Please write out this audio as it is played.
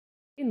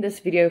In this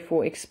video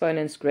for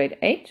Exponents Grade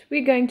 8,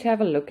 we're going to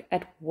have a look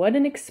at what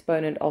an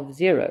exponent of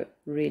 0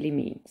 really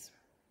means.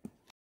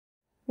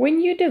 When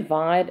you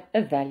divide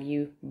a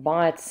value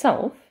by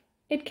itself,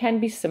 it can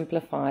be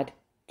simplified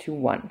to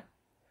 1.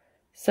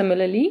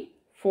 Similarly,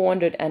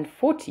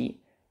 440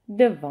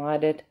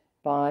 divided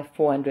by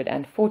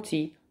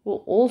 440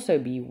 will also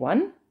be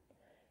 1,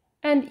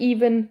 and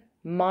even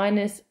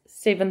minus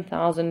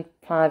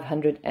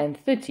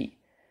 7,530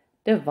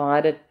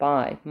 divided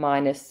by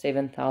minus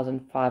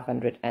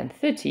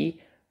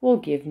 7,530 will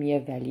give me a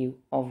value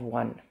of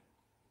 1.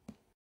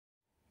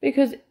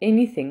 Because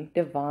anything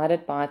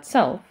divided by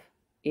itself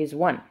is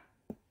 1.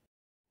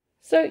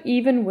 So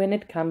even when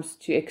it comes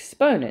to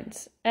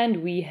exponents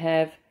and we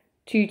have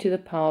 2 to the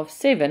power of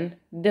 7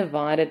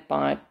 divided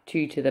by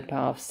 2 to the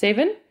power of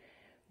 7,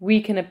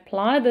 we can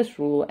apply this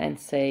rule and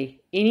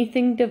say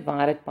anything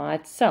divided by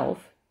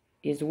itself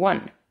is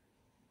 1.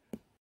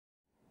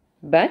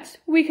 But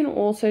we can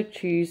also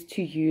choose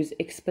to use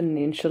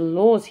exponential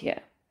laws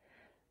here.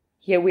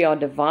 Here we are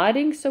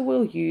dividing, so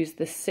we'll use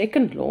the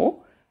second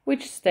law,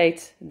 which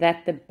states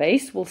that the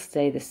base will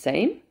stay the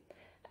same,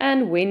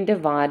 and when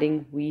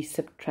dividing we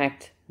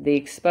subtract the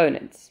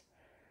exponents.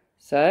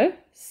 So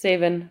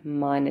 7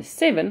 minus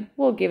 7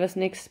 will give us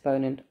an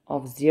exponent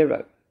of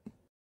 0.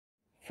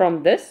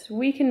 From this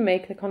we can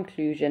make the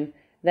conclusion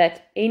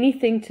that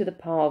anything to the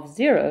power of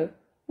 0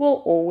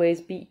 will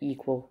always be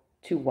equal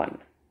to 1.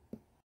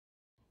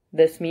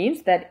 This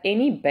means that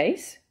any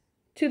base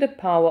to the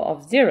power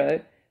of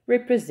 0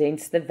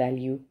 represents the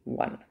value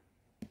 1.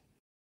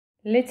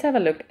 Let's have a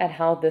look at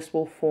how this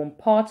will form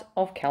part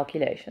of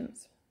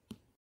calculations.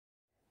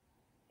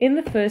 In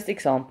the first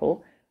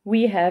example,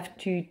 we have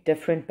two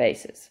different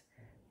bases.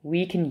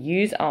 We can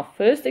use our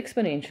first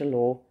exponential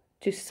law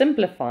to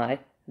simplify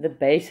the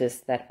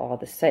bases that are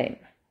the same.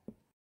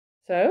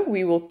 So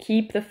we will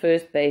keep the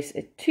first base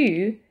at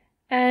 2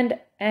 and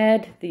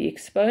add the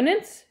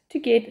exponents to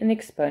get an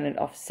exponent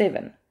of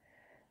 7.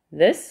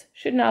 This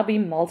should now be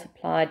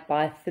multiplied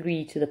by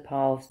 3 to the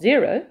power of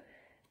 0,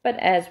 but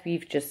as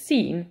we've just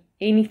seen,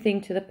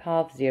 anything to the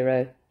power of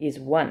 0 is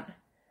 1.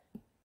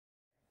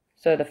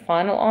 So the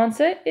final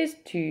answer is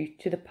 2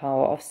 to the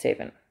power of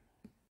 7.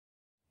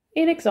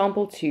 In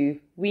example 2,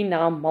 we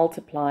now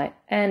multiply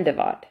and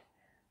divide.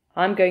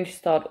 I'm going to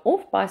start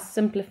off by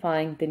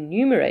simplifying the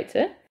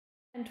numerator,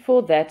 and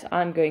for that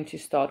I'm going to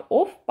start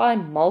off by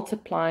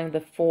multiplying the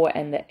 4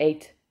 and the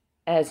 8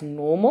 as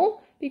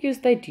normal because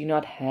they do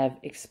not have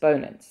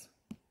exponents.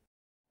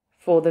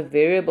 For the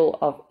variable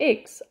of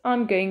x,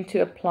 I'm going to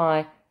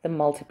apply the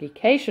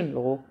multiplication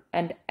law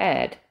and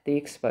add the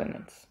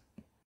exponents.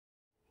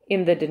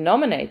 In the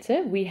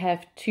denominator, we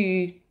have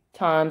 2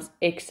 times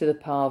x to the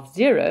power of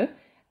 0,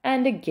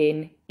 and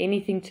again,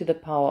 anything to the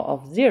power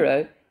of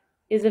 0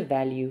 is a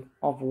value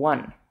of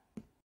 1.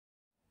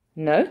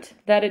 Note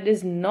that it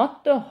is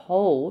not the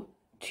whole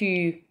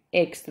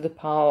 2x to the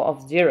power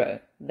of 0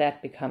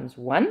 that becomes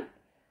 1.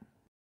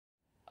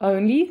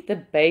 Only the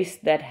base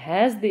that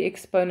has the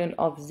exponent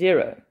of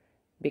 0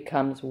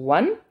 becomes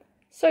 1.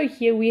 So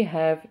here we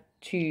have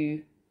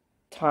 2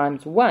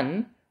 times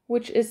 1,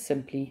 which is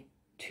simply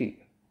 2.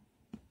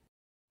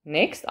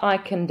 Next, I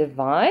can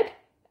divide,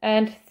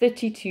 and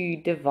 32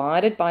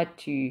 divided by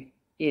 2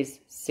 is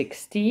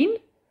 16,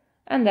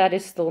 and that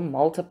is still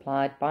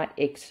multiplied by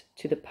x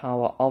to the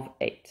power of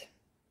 8.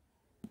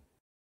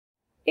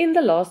 In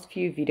the last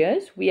few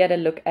videos, we had a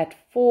look at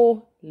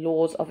 4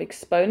 laws of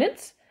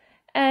exponents,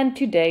 and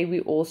today we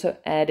also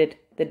added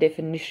the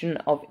definition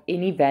of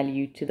any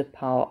value to the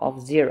power of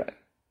 0.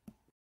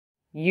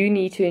 You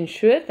need to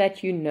ensure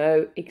that you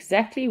know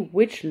exactly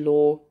which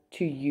law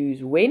to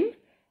use when,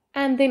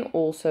 and then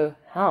also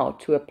how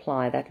to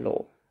apply that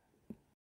law.